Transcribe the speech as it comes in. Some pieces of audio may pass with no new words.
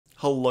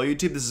Hello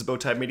YouTube, this is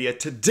Bowtied Media.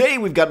 Today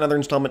we've got another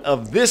installment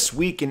of This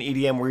Week in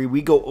EDM where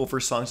we go over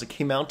songs that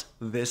came out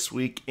this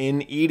week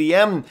in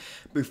EDM.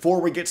 Before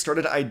we get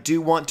started, I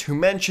do want to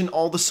mention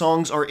all the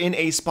songs are in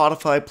a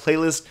Spotify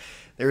playlist.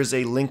 There is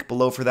a link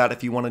below for that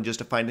if you want to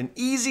just find an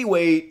easy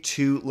way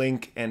to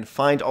link and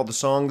find all the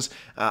songs.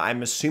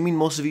 I'm assuming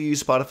most of you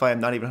use Spotify. I'm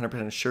not even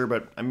 100% sure,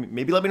 but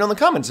maybe let me know in the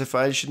comments if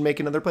I should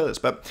make another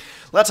playlist. But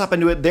let's hop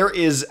into it. There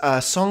is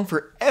a song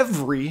for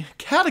every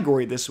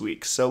category this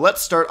week. So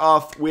let's start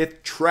off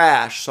with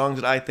trash. Songs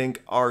that I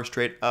think are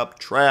straight up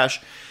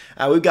trash.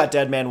 We've got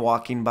Dead Man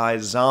Walking by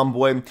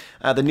Zomboy.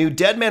 The new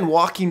Dead Man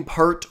Walking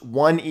Part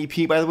 1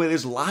 EP. By the way,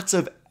 there's lots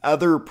of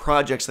other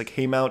projects that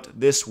came out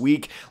this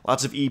week,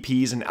 lots of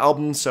EPs and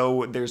albums,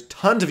 so there's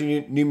tons of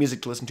new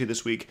music to listen to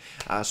this week.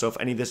 So if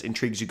any of this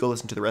intrigues you, go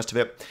listen to the rest of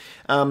it.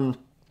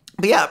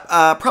 But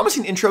yeah,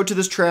 promising intro to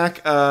this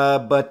track,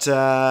 but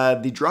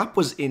the drop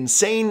was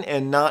insane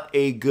and not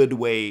a good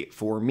way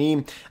for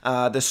me.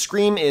 The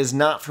scream is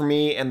not for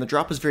me, and the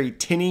drop is very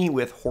tinny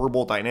with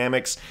horrible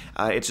dynamics.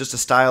 It's just a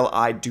style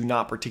I do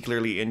not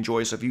particularly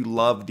enjoy, so if you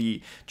love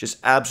the just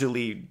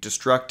absolutely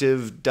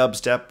destructive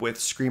dubstep with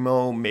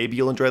screamo, maybe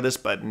you'll enjoy this,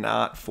 but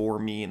not for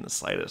me in the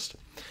slightest.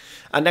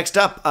 Next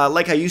up,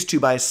 Like I Used To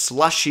by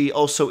Slushii,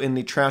 also in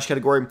the trash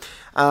category.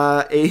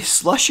 A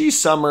Slushii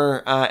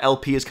Summer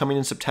LP is coming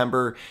in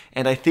September,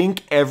 and I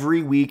think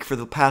every week for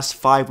the past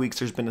 5 weeks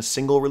there's been a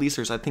single release.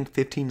 There's, I think,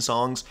 15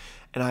 songs,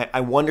 and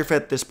I wonder if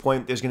at this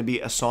point there's going to be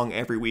a song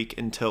every week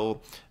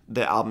until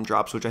the album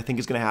drops, which I think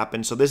is going to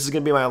happen. So this is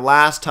going to be my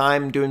last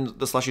time doing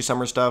the Slushii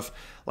Summer stuff,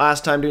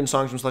 last time doing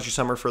songs from Slushii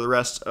Summer for the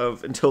rest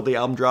of until the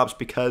album drops,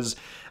 because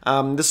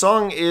the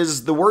song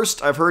is the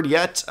worst I've heard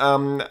yet.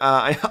 I'm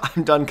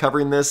done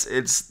covering this.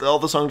 All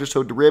the songs are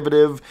so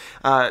derivative,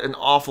 an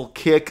awful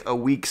kick, a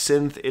weak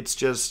synth. It's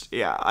just,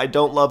 yeah, I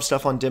don't love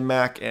stuff on Dim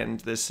Mak,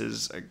 and this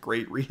is a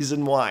great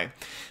reason why.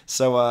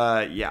 So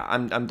yeah,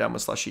 I'm done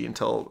with Slushii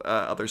until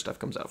other stuff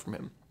comes out from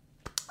him.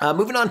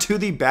 Moving on to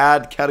the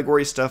bad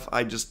category stuff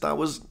I just thought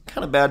was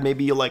kind of bad.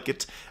 Maybe you'll like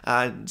it.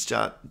 It's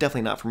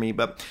definitely not for me,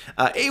 but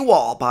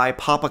AWOL by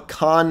Papa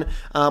Khan.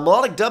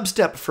 Melodic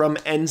dubstep from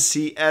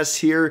NCS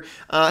here.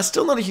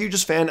 Still not a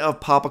hugest fan of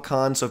Papa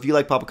Khan, so if you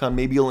like Papa Khan,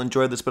 maybe you'll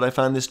enjoy this, but I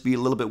found this to be a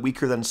little bit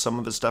weaker than some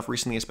of his stuff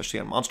recently, especially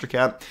on Monster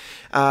Cat.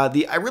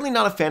 I'm really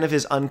not a fan of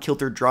his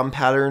unkiltered drum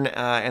pattern,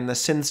 and the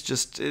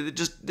synths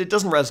it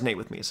doesn't resonate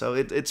with me, so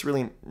it's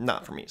really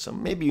not for me, so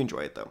maybe you enjoy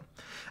it though.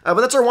 But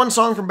that's our one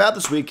song from bad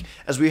this week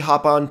as we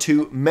hop on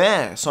to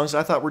meh, songs that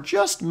I thought were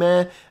just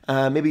meh.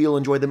 Maybe you'll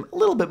enjoy them a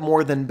little bit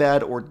more than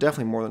bad, or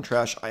definitely more than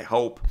trash, I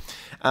hope.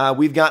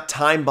 We've got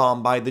Time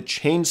Bomb by the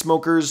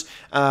Chainsmokers.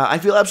 I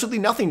feel absolutely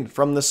nothing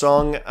from the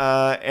song,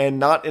 and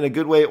not in a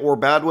good way or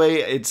bad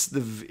way. It's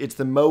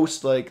the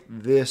most like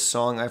this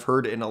song I've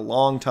heard in a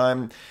long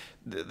time.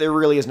 There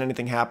really isn't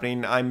anything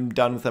happening. I'm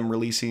done with them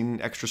releasing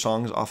extra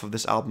songs off of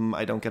this album.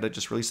 I don't get it.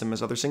 Just release them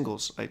as other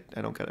singles. I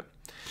don't get it.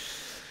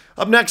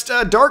 Up next,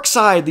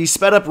 Darkside, the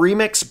sped up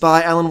remix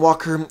by Alan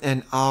Walker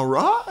and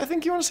Ara, I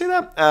think you want to say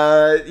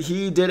that?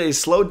 He did a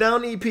slowed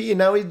down EP, and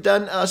now he's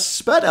done a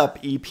sped up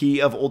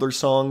EP of older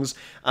songs.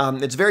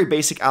 It's very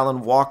basic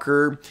Alan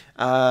Walker,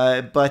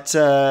 but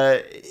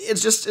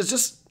it's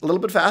just a little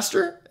bit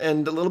faster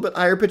and a little bit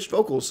higher pitched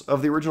vocals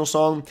of the original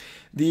song.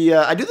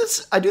 I do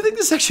think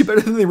this is actually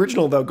better than the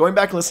original though. Going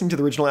back and listening to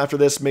the original after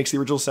this makes the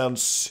original sound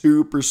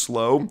super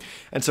slow,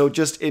 and so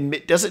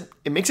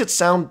it makes it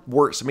sound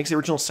worse. It makes the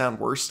original sound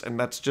worse, and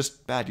that's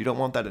just bad. You don't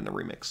want that in a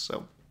remix.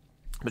 So,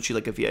 but you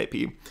like a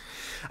VIP.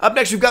 Up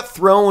next, we've got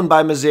Throne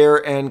by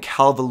Mazare and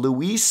Calva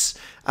Louise.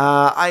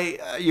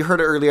 You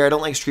heard it earlier, I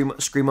don't like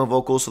screamo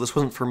vocals, so this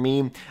wasn't for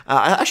me.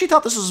 I actually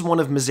thought this was one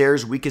of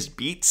Mazare's weakest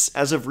beats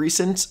as of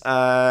recent.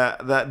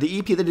 The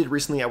EP they did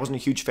recently I wasn't a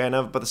huge fan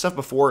of, but the stuff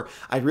before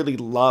I really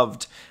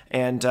loved.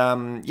 And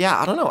yeah,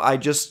 I don't know, I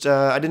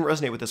didn't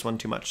resonate with this one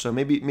too much, so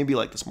maybe you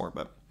like this more,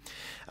 but...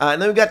 and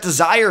then we've got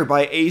Desire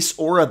by Ace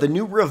Aura. The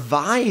new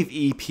Revive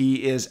EP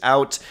is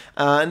out.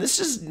 And this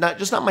is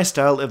not my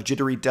style of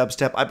jittery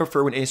dubstep. I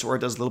prefer when Ace Aura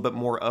does a little bit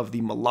more of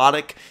the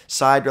melodic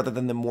side rather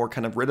than the more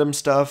kind of rhythm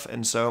stuff.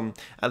 And so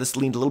this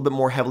leaned a little bit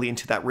more heavily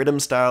into that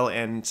rhythm style.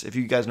 And if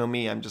you guys know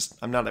me, I'm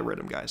not a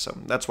rhythm guy. So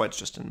that's why it's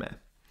just in meh.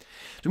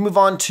 We move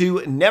on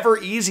to Never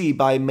Easy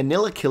by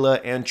Manila,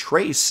 Killa, and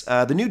Trace.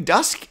 The new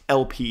Dusk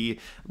LP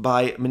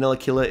by Manila,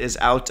 Killa is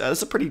out. This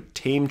is a pretty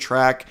tame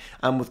track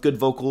with good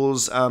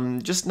vocals.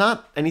 Just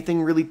not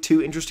anything really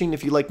too interesting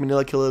if you like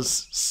Manila,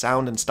 Killa's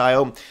sound and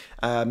style.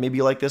 Maybe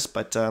you like this,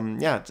 but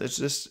yeah, it's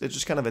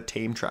just kind of a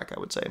tame track, I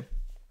would say.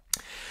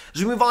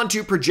 As we move on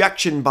to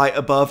Projection by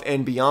Above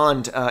and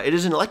Beyond, it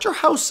is an electro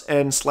house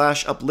and /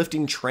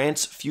 uplifting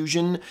trance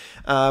fusion,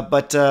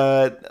 but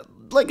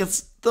like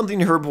it's something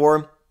you heard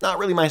before. Not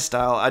really my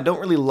style. I don't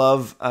really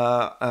love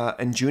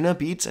Anjuna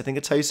beats. I think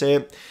that's how you say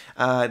it.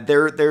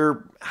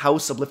 Their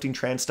house uplifting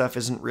trance stuff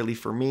isn't really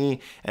for me.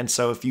 And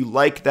so if you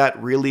like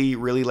that really,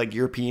 really like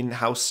European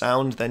house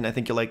sound, then I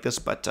think you'll like this.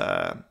 But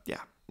yeah,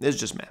 it's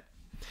just meh.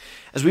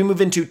 As we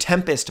move into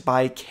Tempest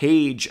by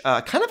Kage,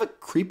 kind of a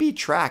creepy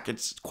track.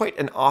 It's quite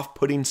an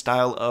off-putting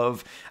style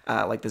of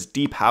like this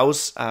deep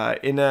house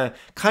in a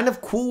kind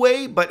of cool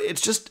way, but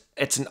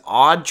it's an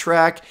odd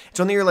track. It's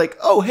one that you're like,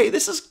 oh, hey,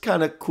 this is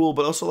kind of cool,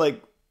 but also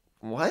like,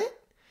 what?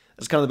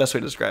 That's kind of the best way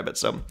to describe it.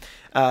 So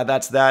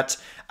that's that.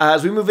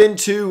 As we move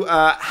into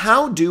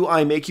How Do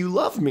I Make You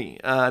Love Me?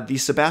 The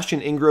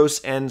Sebastian,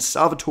 Ingroos, and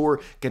Salvator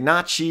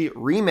Ganacci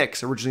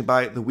remix, originally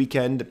by The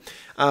Weeknd.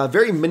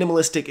 Very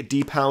minimalistic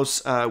deep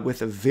house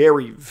with a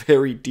very,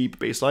 very deep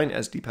bass line,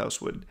 as deep house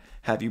would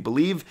have you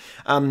believe.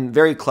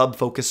 Very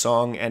club-focused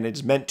song, and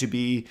it's meant to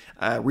be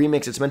a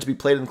remix. It's meant to be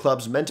played in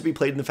clubs, meant to be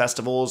played in the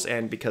festivals,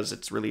 and because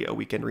it's really a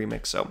Weeknd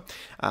remix. So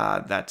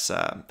that's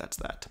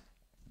that.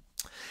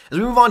 As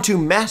we move on to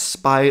Mess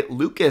by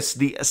Lookas,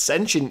 the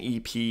Ascension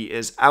EP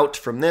is out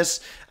from this.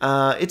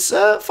 It's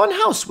a fun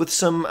house with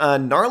some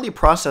gnarly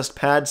processed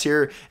pads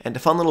here and a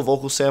fun little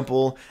vocal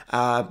sample,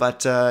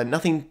 but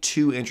nothing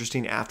too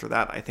interesting after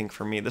that, I think,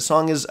 for me. The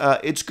song is,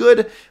 it's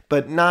good,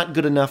 but not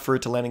good enough for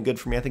it to land in good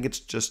for me. I think it's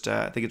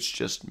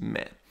just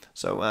meh.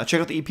 So check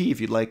out the EP if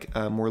you'd like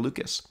more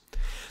Lookas.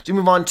 So we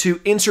move on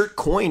to Insert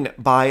Coin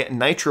by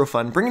Nitro,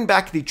 bringing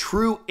back the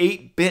true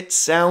 8-bit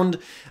sound,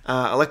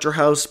 Electro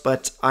House,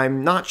 but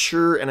I'm not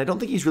sure, and I don't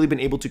think he's really been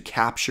able to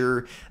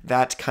capture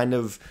that kind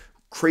of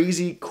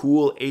crazy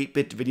cool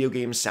 8-bit video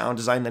game sound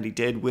design that he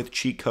did with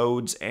Cheat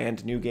Codes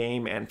and New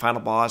Game and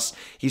Final Boss.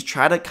 He's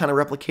tried to kind of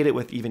replicate it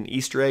with even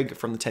Easter Egg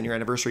from the 10-year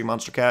anniversary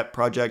Monster Cat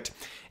project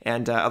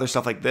and other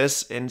stuff like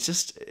this, and it's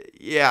just,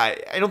 yeah,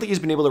 I don't think he's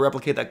been able to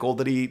replicate that gold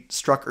that he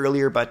struck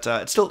earlier, but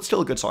it's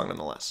still a good song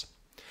nonetheless.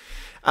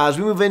 As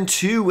we move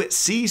into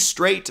C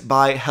Straight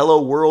by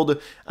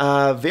helloworld,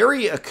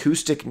 very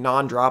acoustic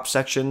non-drop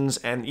sections,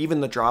 and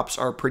even the drops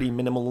are pretty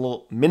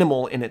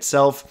minimal in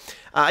itself.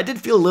 I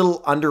did feel a little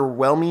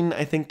underwhelming,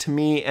 I think, to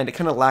me, and it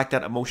kind of lacked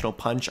that emotional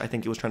punch I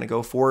think he was trying to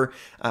go for,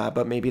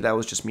 but maybe that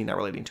was just me not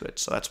relating to it,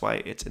 so that's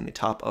why it's in the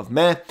top of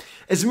meh.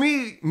 As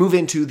we move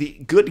into the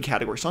good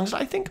category, songs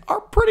that I think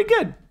are pretty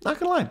good, not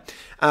gonna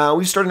lie.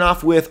 We started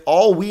off with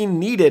All We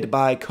Needed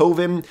by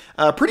Koven,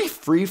 pretty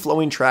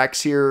free-flowing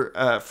tracks here,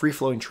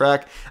 free-flowing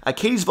track.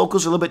 Katie's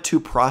vocals are a little bit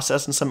too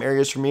processed in some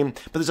areas for me,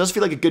 but this does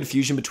feel like a good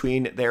fusion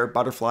between their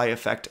Butterfly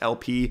Effect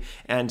LP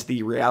and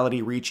the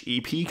Reality Reach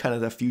EP, kind of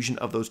the fusion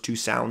of those two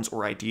sounds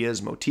or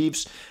ideas,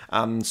 motifs.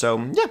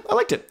 So yeah, I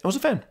liked it. I was a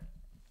fan.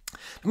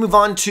 Move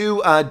on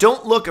to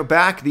Don't Look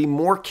Back, the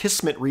More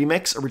Kismet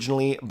remix,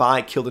 originally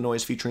by Kill the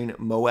Noise featuring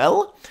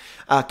MOELLE.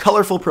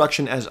 Colorful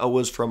production as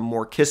always from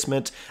More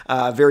Kismet.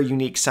 Very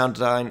unique sound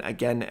design,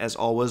 again, as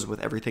always,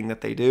 with everything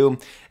that they do.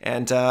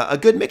 And a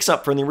good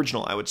mix-up from the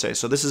original, I would say.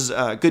 So this is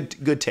a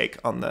good take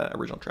on the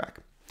original track.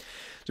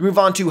 So we move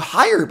on to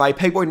Higher by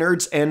Pegboard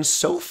Nerds and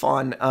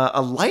Sophon,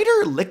 a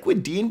lighter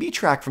liquid D&B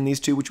track from these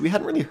two, which we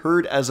hadn't really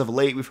heard as of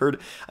late. We've heard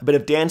a bit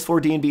of dance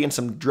floor D&B and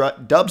some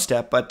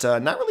dubstep, but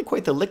not really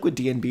quite the liquid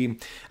D&B.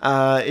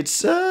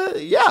 It's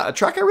a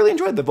track I really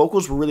enjoyed. The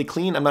vocals were really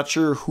clean. I'm not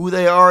sure who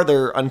they are.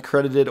 They're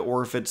uncredited,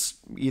 or if it's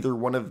either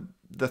one of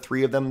the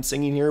three of them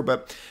singing here,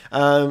 but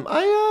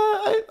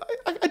I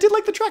did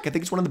like the track. I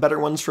think it's one of the better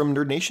ones from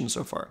Nerd Nation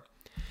so far.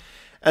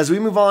 As we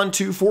move on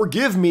to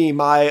Forgive Me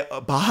by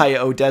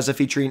ODESZA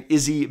featuring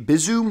Izzy,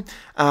 Bizu.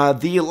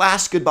 The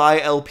Last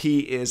Goodbye LP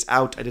is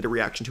out. I did a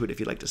reaction to it if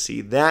you'd like to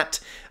see that.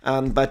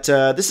 But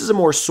this is a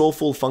more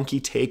soulful, funky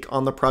take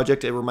on the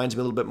project. It reminds me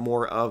a little bit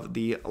more of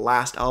the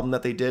last album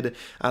that they did.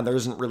 There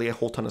isn't really a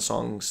whole ton of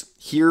songs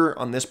here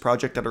on this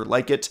project that are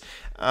like it.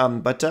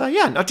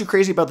 Yeah, not too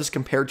crazy about this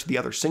compared to the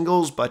other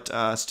singles, but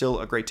still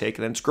a great take.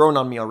 And it's grown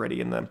on me already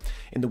in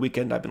the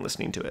weekend I've been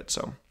listening to it,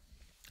 so.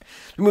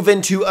 We move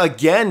into,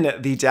 again,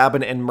 the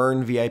Dabin and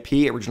Mern VIP,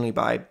 originally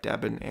by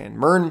Dabin and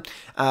Mern.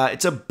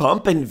 It's a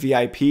bumpin'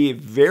 VIP,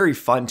 very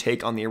fun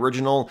take on the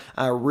original.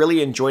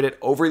 Really enjoyed it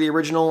over the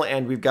original,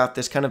 and we've got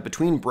this kind of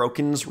Between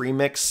Brokens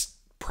remix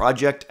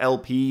project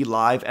LP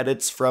live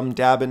edits from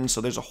Dabin,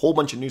 so there's a whole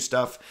bunch of new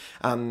stuff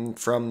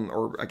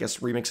or I guess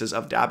remixes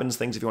of Dabin's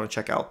things if you want to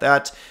check out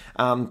that.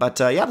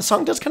 Yeah, the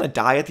song does kind of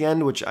die at the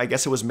end, which I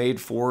guess it was made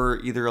for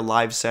either a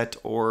live set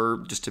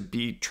or just to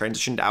be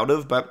transitioned out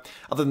of, but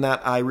other than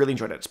that, I really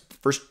enjoyed it. Its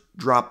first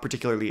drop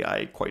particularly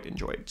I quite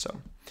enjoyed, so.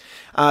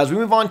 As we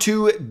move on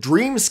to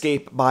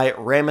Dreamscape by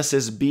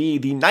Rameses B,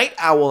 the Night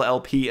Owl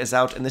LP is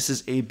out, and this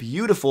is a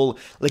beautiful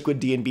liquid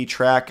D&B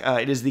track.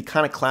 It is the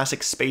kind of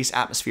classic space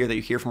atmosphere that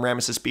you hear from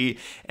Rameses B,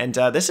 and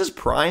this is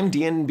prime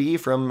D&B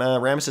from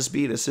Rameses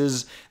B. This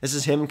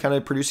is him kind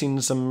of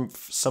producing some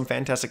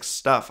fantastic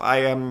stuff.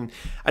 I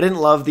didn't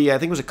love I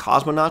think it was a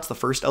Cosmonauts, the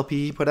first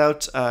LP he put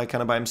out, kind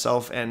of by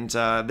himself, and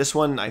this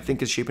one I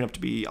think is shaping up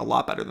to be a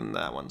lot better than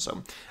that one.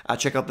 So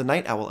check out the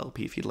Night Owl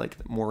LP if you'd like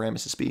more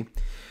Rameses B.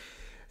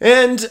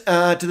 And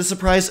to the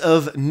surprise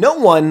of no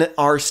one,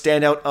 our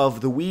standout of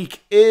the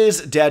week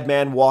is Dead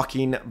Man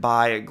Walking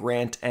by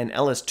Grant and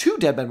Ellis. Two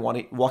Dead Man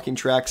Walking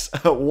tracks,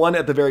 one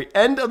at the very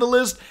end of the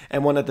list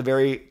and one at the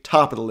very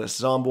top of the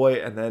list.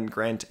 Zomboy and then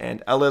Grant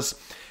and Ellis.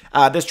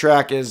 This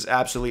track is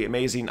absolutely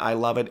amazing. I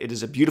love it. It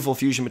is a beautiful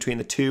fusion between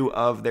the two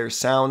of their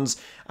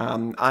sounds.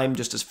 I'm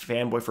just a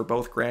fanboy for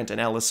both Grant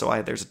and Ellis,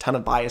 so there's a ton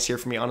of bias here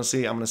for me,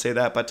 honestly. I'm going to say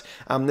that. But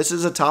this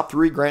is a top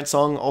 3 Grant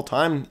song all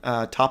time,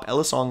 top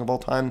Ellis song of all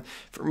time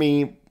for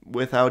me,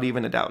 without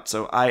even a doubt.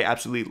 So I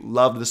absolutely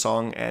love the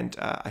song, and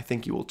I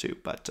think you will too.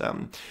 But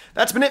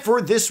that's been it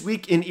for this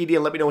week in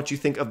EDM. Let me know what you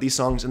think of these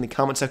songs in the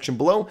comment section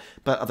below.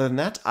 But other than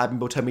that, I've been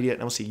Bowtied Media,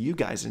 and I will see you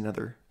guys in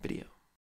another video.